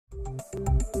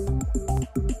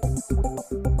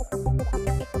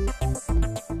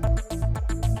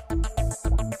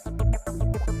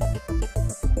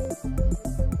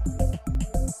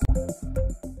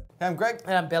I'm Greg.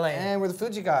 And I'm Billy. And we're the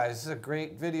Fuji Guys. This is a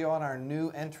great video on our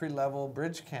new entry-level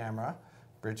bridge camera.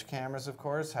 Bridge cameras, of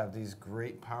course, have these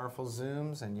great powerful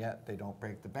zooms, and yet they don't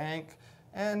break the bank.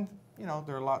 And, you know,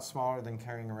 they're a lot smaller than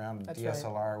carrying around a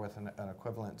DSLR with an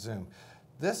equivalent zoom.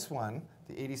 This one,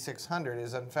 the 8600,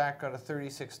 is in fact got a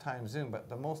 36 times zoom, but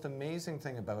the most amazing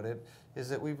thing about it is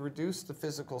that we've reduced the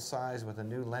physical size with a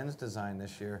new lens design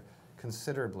this year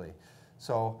considerably.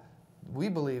 So we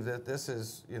believe that this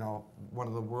is, you know, one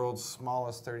of the world's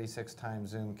smallest 36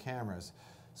 times zoom cameras.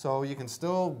 So you can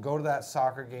still go to that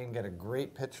soccer game, get a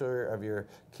great picture of your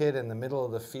kid in the middle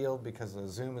of the field because the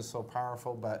zoom is so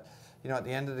powerful, but you know, at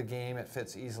the end of the game it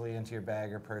fits easily into your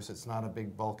bag or purse. It's not a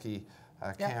big bulky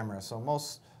camera. So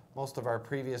most of our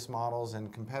previous models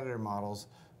and competitor models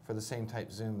for the same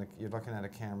type zoom, you're looking at a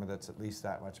camera that's at least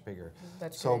that much bigger.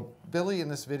 That's so great. Billy in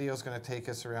this video is going to take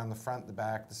us around the front, the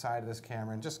back, the side of this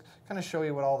camera and just kind of show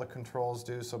you what all the controls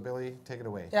do. So Billy, take it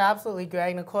away. Yeah, absolutely,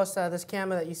 Greg. And of course, this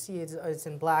camera that you see is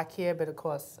in black here, but of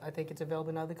course, I think it's available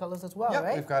in other colors as well,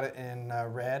 right? We've got it in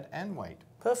red and white.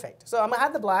 Perfect. So I'm going to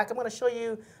have the black. I'm going to show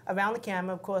you around the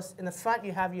camera. Of course, in the front,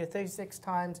 you have your 36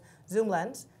 times zoom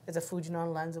lens. It's a Fuji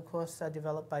lens, of course,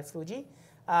 developed by Fuji.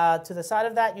 To the side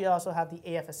of that, you also have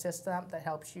the AF assist lamp that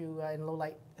helps you in low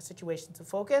light situations to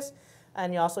focus.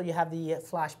 And you have the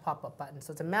flash pop-up button.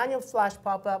 So it's a manual flash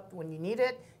pop-up. When you need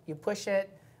it, you push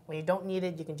it. When you don't need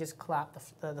it, you can just clap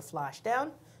the flash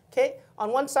down. Okay.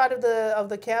 On one side of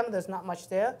the camera, there's not much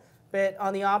there. But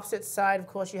on the opposite side, of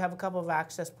course, you have a couple of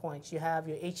access points. You have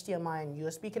your HDMI and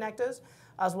USB connectors,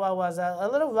 as well as a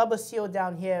little rubber seal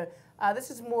down here.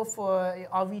 This is more for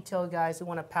our retail guys who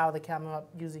want to power the camera up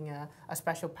using a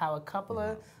special power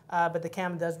coupler, but the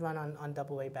camera does run on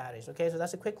AA batteries. Okay, so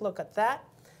that's a quick look at that.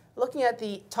 Looking at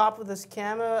the top of this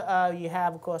camera, you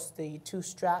have, of course, the two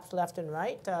straps left and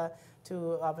right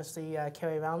to obviously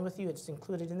carry around with you. It's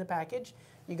included in the package.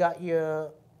 You got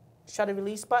your shutter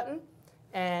release button.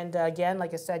 And again,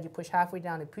 like I said, you push halfway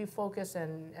down to pre-focus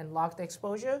and lock the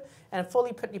exposure. And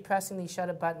fully depressing the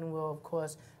shutter button will, of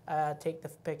course, take the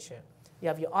picture. You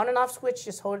have your on and off switch.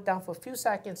 Just hold it down for a few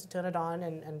seconds to turn it on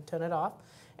and turn it off.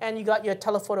 And you got your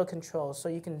telephoto controls, so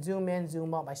you can zoom in,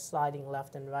 zoom out by sliding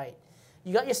left and right.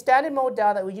 You got your standard mode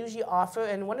dial that we usually offer,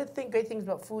 and one of the great things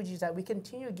about Fuji is that we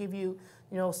continue to give you,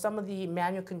 some of the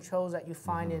manual controls that you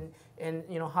find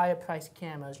in higher priced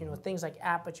cameras. Things like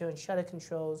aperture and shutter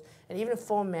controls, and even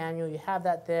phone manual. You have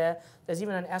that there. There's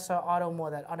even an SR auto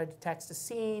mode that auto detects the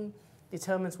scene,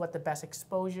 determines what the best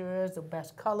exposure is, the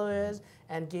best color is,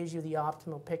 and gives you the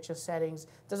optimal picture settings.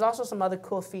 There's also some other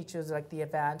cool features like the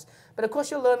advanced. But of course,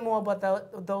 you'll learn more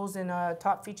about those in our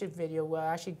top featured video where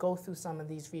I actually go through some of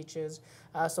these features.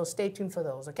 So stay tuned for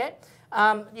those, okay?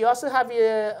 You also have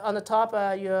on the top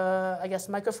your,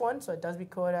 microphone. So it does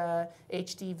record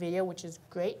HD video, which is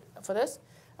great for this.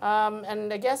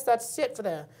 And I guess that's it for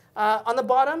there. On the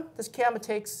bottom, this camera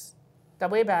takes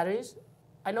AA batteries.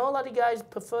 I know a lot of guys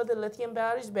prefer the lithium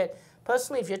batteries, but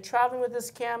personally, if you're traveling with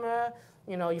this camera,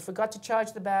 you forgot to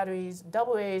charge the batteries,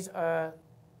 AA's are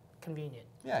convenient.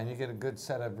 Yeah, and you get a good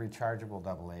set of rechargeable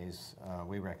AA's,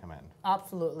 we recommend.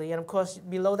 Absolutely, and of course,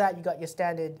 below that, you got your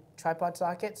standard tripod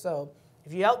socket. So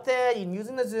if you're out there, you're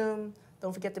using the zoom,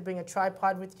 don't forget to bring a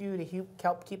tripod with you to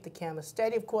help keep the camera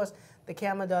steady. Of course, the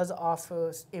camera does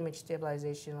offer image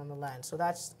stabilization on the lens, so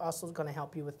that's also going to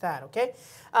help you with that, okay?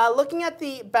 Looking at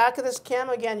the back of this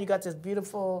camera, again, you got this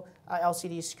beautiful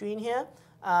LCD screen here.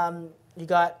 You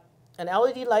got an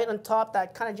LED light on top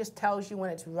that kind of just tells you when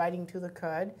it's writing to the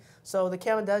card. So the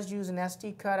camera does use an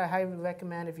SD card. I highly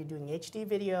recommend if you're doing HD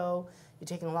video, you're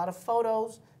taking a lot of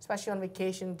photos, especially on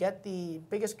vacation, get the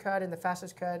biggest card and the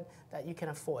fastest card that you can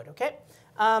afford, okay?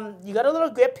 You got a little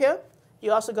grip here.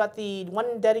 You also got the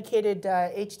one dedicated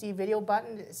HD video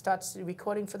button. It starts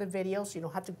recording for the video, so you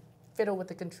don't have to fiddle with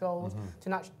the controls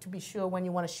to be sure when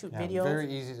you want to shoot videos.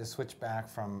 Very easy to switch back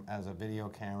from as a video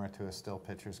camera to a still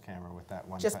pictures camera with that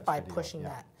one just by video. Pushing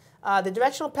that. The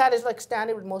directional pad is like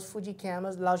standard with most Fuji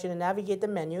cameras. It allows you to navigate the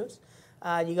menus.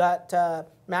 You got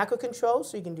macro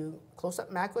controls, so you can do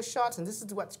close-up macro shots. And this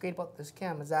is what's great about this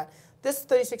camera, is that this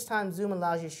 36 times zoom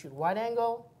allows you to shoot wide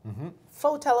angle,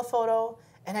 full telephoto,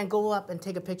 and then go up and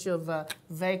take a picture of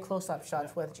very close-up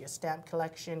shots, whether it's your stamp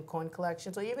collection, coin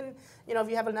collection. So even, if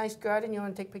you have a nice garden, you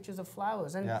want to take pictures of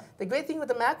flowers. And the great thing with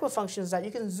the macro function is that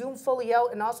you can zoom fully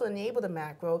out and also enable the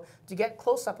macro to get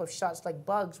close-up of shots like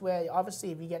bugs, where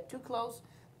obviously if you get too close,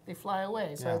 they fly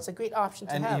away. So it's a great option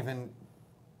to have. And even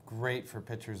great for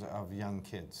pictures of young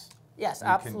kids. Yes, You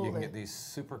absolutely. can get these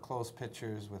super close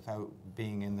pictures without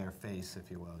being in their face,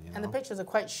 if you will. You know? And the pictures are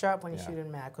quite sharp when you Yeah. shoot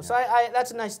in macro. Yeah. So that's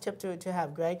a nice tip to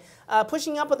have, Greg.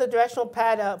 Pushing up with the directional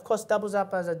pad, of course, doubles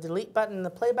up as a delete button in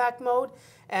the playback mode.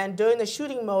 And during the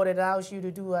shooting mode, it allows you to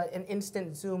do an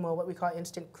instant zoom, or what we call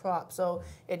instant crop. So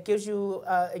it gives you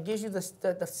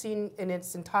the scene in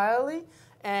its entirety,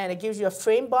 and it gives you a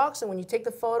frame box. And when you take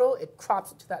the photo, it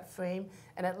crops it to that frame,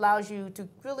 and it allows you to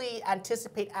really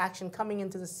anticipate action coming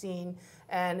into the scene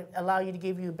and allow you to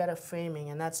give you better framing.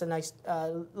 And that's a nice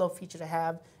little feature to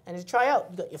have and to try out.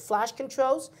 You got your flash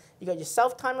controls, you got your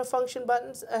self-timer function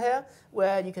buttons here,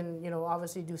 where you can,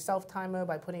 obviously do self-timer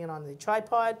by putting it on the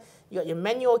tripod. You got your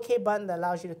menu OK button that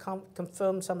allows you to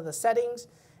confirm some of the settings.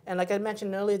 And like I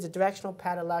mentioned earlier, the directional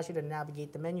pad allows you to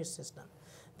navigate the menu system.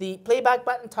 The playback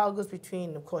button toggles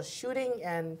between, of course, shooting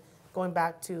and going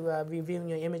back to reviewing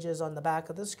your images on the back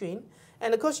of the screen.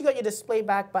 And of course, you got your display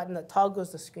back button that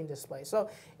toggles the screen display. So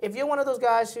if you're one of those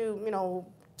guys who,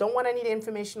 don't want any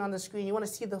information on the screen, you want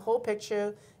to see the whole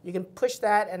picture, you can push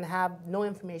that and have no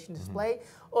information display.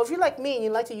 Or if you're like me and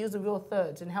you like to use the real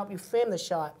thirds and help you frame the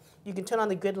shot, you can turn on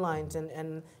the grid lines,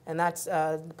 and that's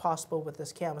possible with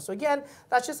this camera. So again,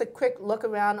 that's just a quick look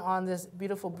around on this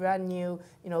beautiful brand new,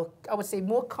 I would say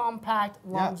more compact,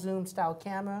 long zoom style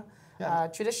camera. Yeah.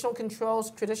 Traditional controls,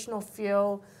 traditional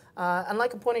feel.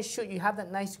 Unlike a point and shoot, you have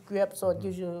that nice grip, so it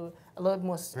gives you a little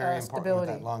more Very important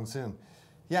stability. with that long zoom.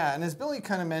 Yeah, and as Billy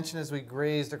kind of mentioned as we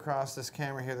grazed across this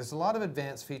camera here, there's a lot of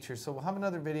advanced features. So we'll have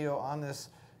another video on this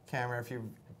camera if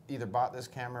you either bought this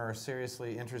camera or are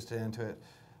seriously interested into it.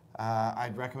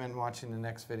 I'd recommend watching the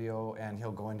next video, and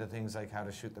he'll go into things like how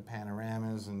to shoot the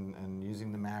panoramas and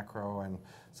using the macro and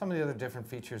some of the other different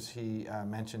features he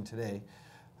mentioned today.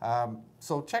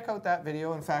 So check out that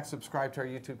video. In fact, subscribe to our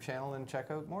YouTube channel and check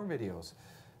out more videos.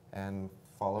 And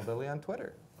follow Billy on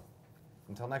Twitter.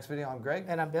 Until next video, I'm Greg.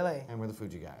 And I'm Billy. And we're the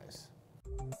Fuji Guys.